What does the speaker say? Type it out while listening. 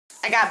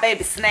I got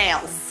baby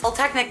snails. Well,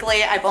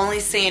 technically, I've only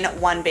seen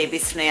one baby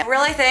snail. I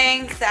really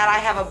think that I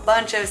have a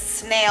bunch of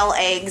snail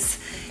eggs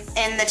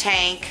in the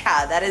tank.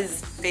 Yeah, that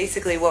is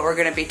basically what we're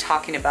gonna be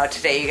talking about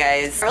today, you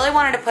guys. I really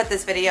wanted to put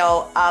this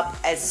video up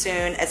as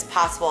soon as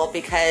possible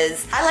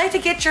because I like to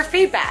get your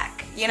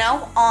feedback, you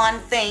know, on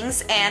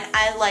things, and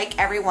I like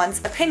everyone's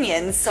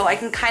opinions so I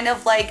can kind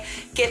of like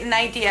get an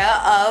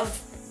idea of,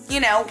 you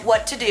know,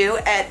 what to do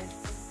at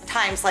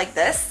times like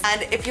this.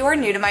 And if you are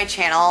new to my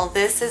channel,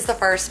 this is the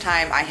first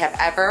time I have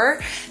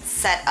ever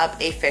set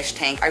up a fish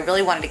tank. I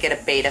really wanted to get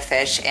a betta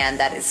fish, and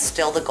that is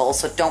still the goal,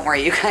 so don't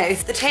worry, you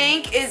guys. The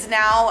tank is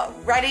now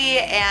ready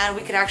and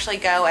we could actually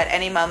go at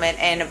any moment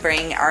and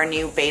bring our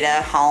new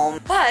betta home.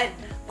 But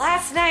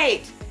last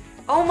night,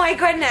 oh my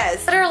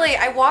goodness, literally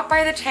I walked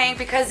by the tank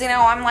because, you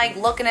know, I'm like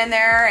looking in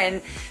there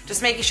and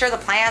just making sure the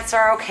plants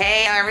are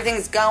okay and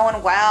everything's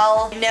going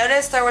well. I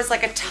noticed there was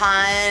like a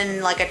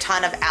ton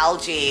of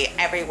algae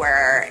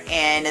everywhere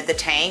in the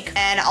tank,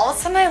 and all of a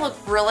sudden I look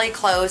really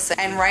close,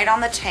 and right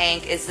on the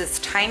tank is this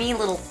tiny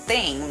little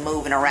thing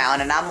moving around,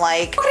 and I'm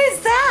like, what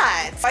is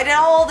that? I did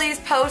all these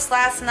posts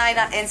last night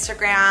on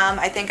Instagram.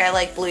 I think I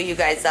like blew you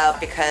guys up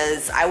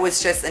because I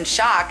was just in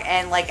shock,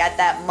 and like at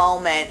that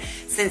moment,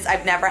 since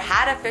I've never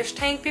had a fish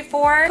tank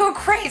before, go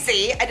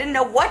crazy. I didn't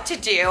know what to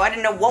do. I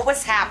didn't know what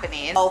was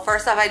happening. Oh,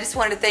 first off, I just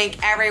wanted to thank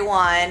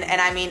everyone,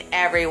 and I mean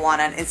everyone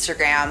on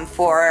Instagram,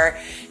 for,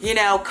 you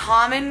know,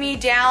 calming me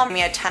down,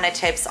 giving me a ton of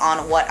tips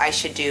on what I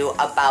should do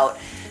about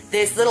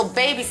this little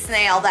baby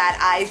snail that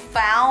I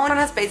found. Everyone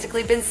has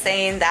basically been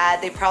saying that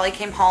they probably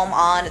came home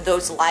on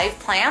those live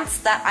plants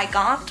that I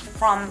got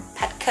from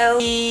Petco.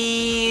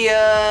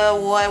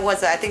 What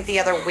was it? I think the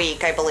other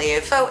week, I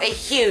believe. So a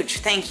huge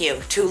thank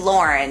you to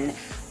Lauren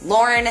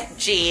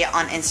G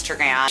on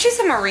Instagram. She's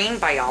a marine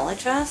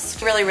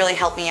biologist. Really, really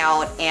helped me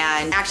out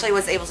and actually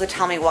was able to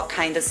tell me what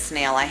kind of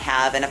snail I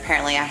have, and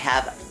apparently I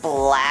have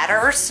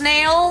bladder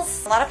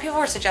snails. A lot of people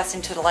were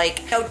suggesting to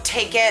like, you know,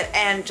 take it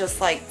and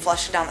just like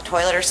flush it down the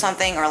toilet or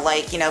something, or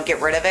like, you know,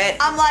 get rid of it.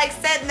 I'm like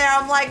sitting there,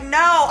 I'm like, no,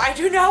 I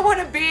do not want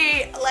to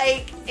be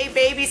like a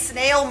baby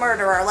snail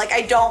murderer. Like,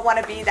 I don't want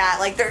to be that.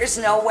 Like, there's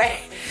no way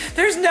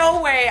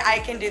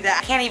I can do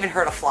that. I can't even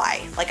hurt a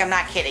fly. Like, I'm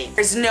not kidding.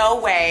 There's no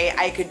way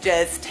I could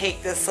just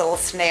take this little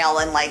snail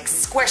and like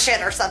squish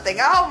it or something.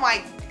 Oh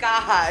my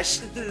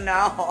gosh,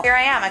 no. Here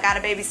I am, I got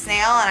a baby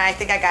snail, and I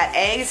think I got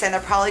eggs, and they're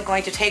probably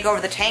going to take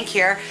over the tank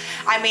here.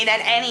 I mean,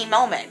 at any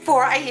moment,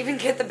 before I even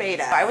get the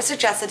betta. I was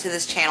suggested to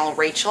this channel,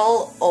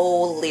 Rachel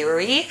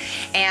O'Leary,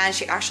 and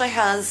she actually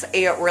has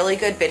a really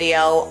good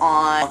video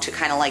on how to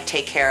kind of like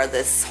take care of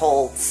this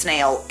whole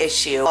snail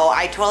issue. So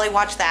I totally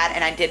watched that,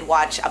 and I did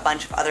watch a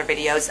bunch of other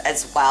videos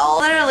as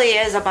well. Literally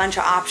is a bunch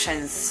of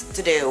options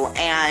to do,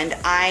 and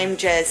I'm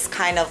just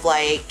kind of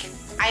like,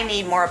 I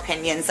need more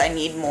opinions, I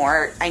need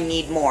more,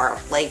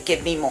 like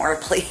give me more,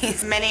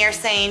 please. Many are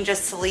saying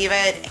just to leave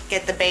it,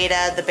 get the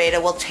betta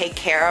will take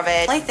care of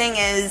it. The only thing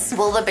is,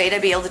 will the betta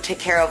be able to take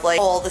care of like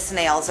all the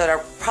snails that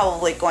are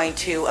probably going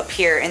to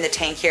appear in the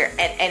tank here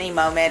at any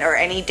moment or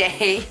any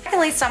day?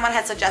 Secondly, someone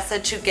had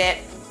suggested to get,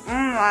 oh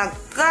my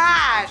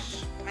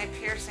gosh, my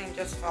piercing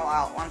just fell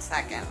out. 1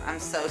 second. I'm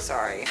so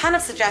sorry. A ton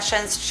of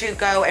suggestions to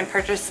go and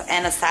purchase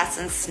an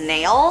assassin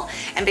snail,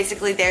 and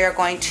basically they are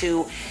going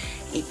to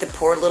eat the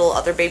poor little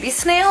other baby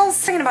snails.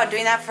 Thinking about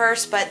doing that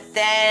first, but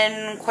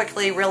then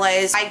quickly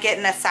realized I get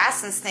an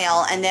assassin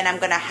snail and then I'm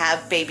gonna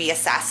have baby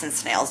assassin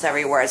snails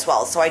everywhere as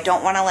well. So I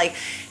don't wanna like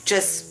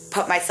just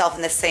put myself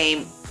in the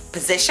same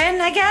position,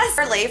 I guess.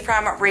 Early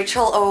from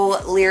Rachel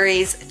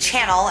O'Leary's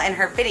channel and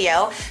her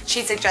video,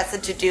 she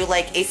suggested to do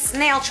like a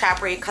snail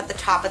trap where you cut the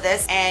top of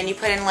this and you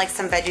put in like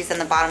some veggies in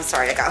the bottom.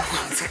 Sorry, I got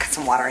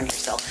some water in here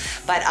still.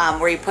 But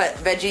where you put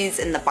veggies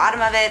in the bottom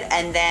of it,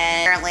 and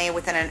then apparently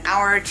within an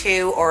hour or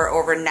two or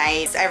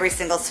overnight, every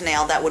single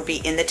snail that would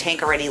be in the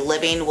tank already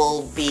living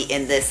will be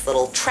in this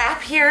little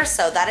trap here.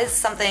 So that is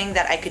something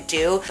that I could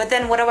do. But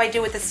then what do I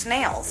do with the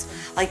snails?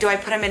 Like, do I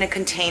put them in a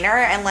container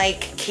and like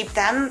keep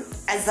them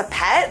as a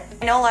pet?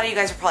 I know a lot of you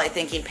guys are probably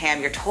thinking, Pam,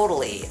 you're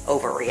totally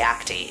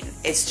overreacting.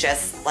 It's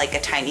just like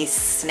a tiny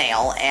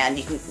snail, and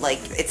you can like,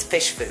 it's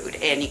fish food,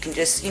 and you can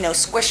just, you know,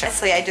 squish it.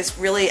 Honestly,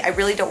 I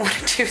really don't want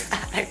to do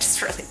that. I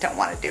just really don't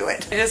want to do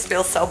it. I just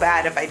feel so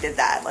bad if I did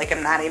that. Like,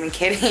 I'm not even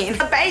kidding.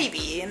 A baby,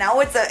 you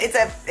know,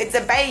 it's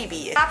a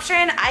baby.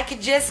 Option, I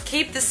could just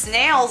keep the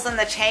snails in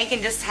the tank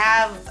and just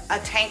have a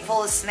tank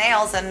full of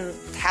snails and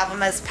have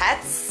them as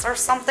pets or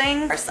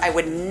something. I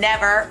would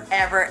never,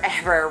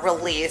 ever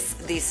release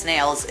these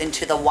snails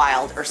into the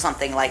wild or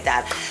something like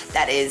that.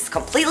 That is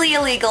completely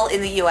illegal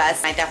in the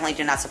US. I definitely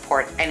do not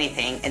support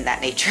anything in that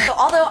nature. So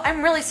although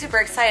I'm really super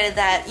excited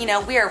that, you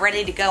know, we are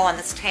ready to go on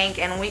this tank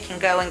and we can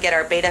go and get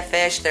our betta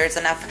fish, there's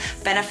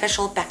enough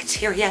beneficial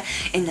bacteria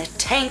in the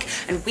tank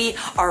and we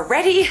are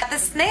ready. I have the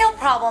snail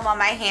problem on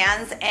my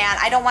hands, and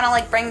I don't want to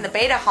like bring the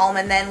betta home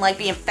and then like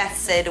be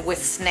infested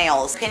with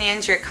snails.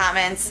 Opinions, your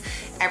comments,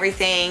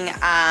 everything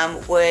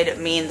would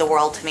mean the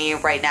world to me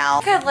right now.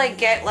 I could like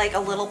get like a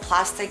little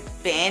plastic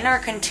bin or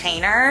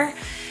container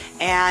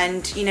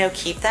and, you know,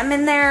 keep them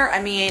in there.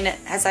 I mean,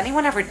 has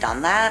anyone ever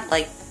done that?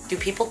 Like, do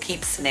people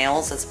keep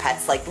snails as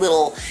pets? Like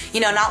little, you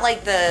know, not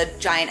like the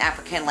giant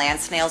African land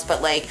snails,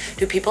 but like,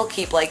 do people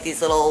keep like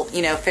these little,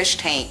 you know, fish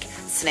tank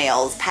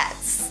snails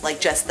pets?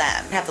 Like just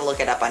them? I have to look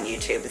it up on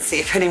YouTube and see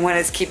if anyone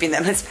is keeping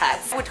them as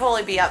pets. I would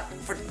totally be up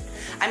for,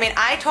 I mean,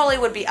 I totally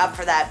would be up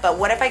for that, but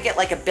what if I get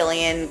like a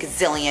billion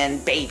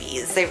gazillion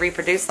babies? They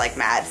reproduce like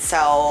mad,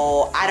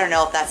 so I don't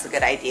know if that's a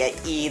good idea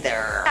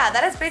either. Yeah,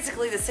 that is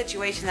basically the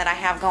situation that I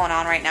have going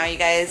on right now, you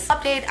guys.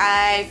 Update,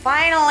 I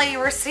finally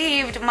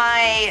received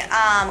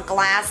my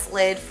glass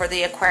lid for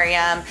the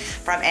aquarium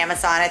from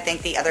Amazon, I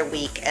think the other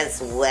week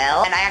as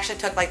well. And I actually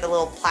took like the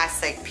little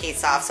plastic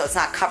piece off so it's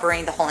not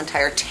covering the whole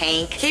entire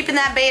tank. Keeping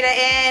that betta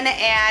in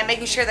and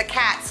making sure the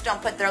cats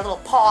don't put their little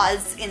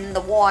paws in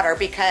the water,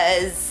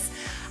 because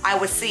I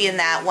was seeing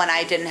that when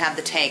I didn't have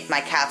the tank,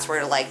 my cats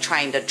were like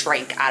trying to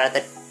drink out of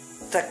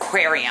the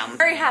aquarium.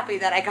 Very happy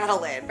that I got a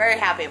lid. Very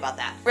happy about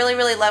that. Really,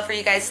 really love for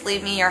you guys to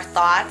leave me your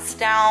thoughts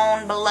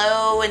down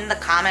below in the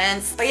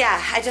comments. But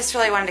yeah, I just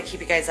really wanted to keep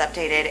you guys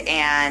updated,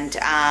 and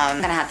I'm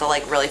gonna have to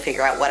like really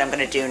figure out what I'm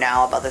gonna do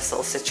now about this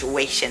little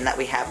situation that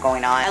we have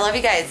going on. I love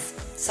you guys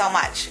so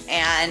much,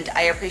 and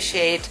I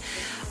appreciate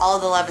all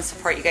of the love and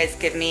support you guys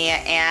give me,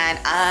 and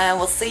I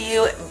will see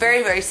you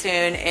very, very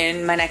soon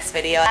in my next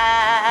video.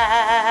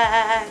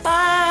 Bye!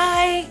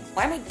 Bye!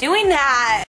 Why am I doing that?